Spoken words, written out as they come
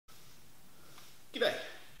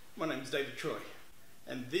David Troy,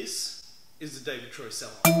 and this is the David Troy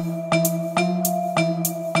Salon.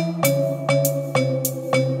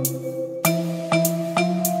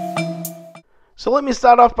 So let me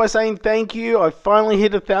start off by saying thank you. I finally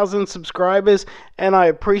hit 1,000 subscribers and I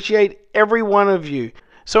appreciate every one of you.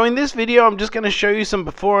 So in this video I'm just going to show you some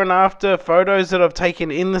before and after photos that I've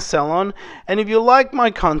taken in the salon, and if you like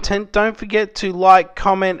my content, don't forget to like,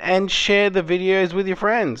 comment and share the videos with your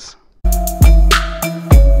friends.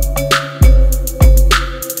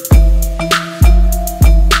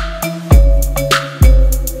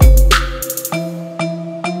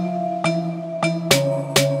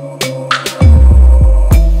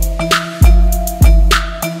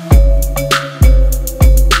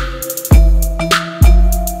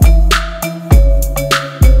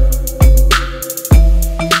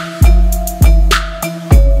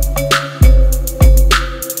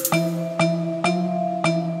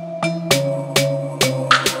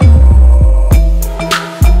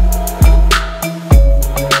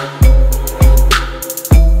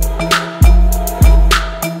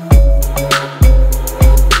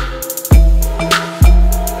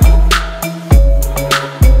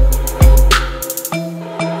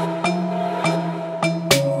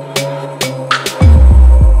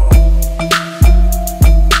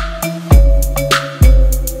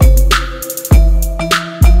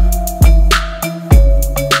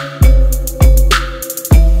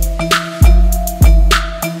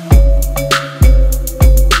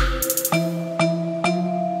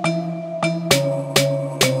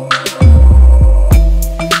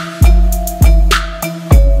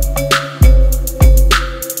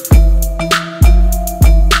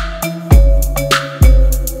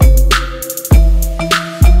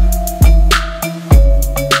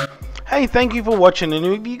 Hey, thank you for watching, and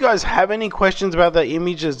if you guys have any questions about the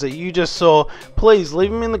images that you just saw, please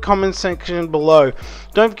leave them in the comment section below.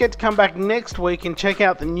 Don't forget to come back next week and check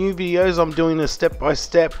out the new videos I'm doing a step by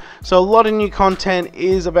step. So a lot of new content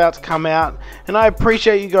is about to come out, and I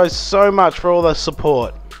appreciate you guys so much for all the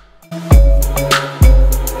support.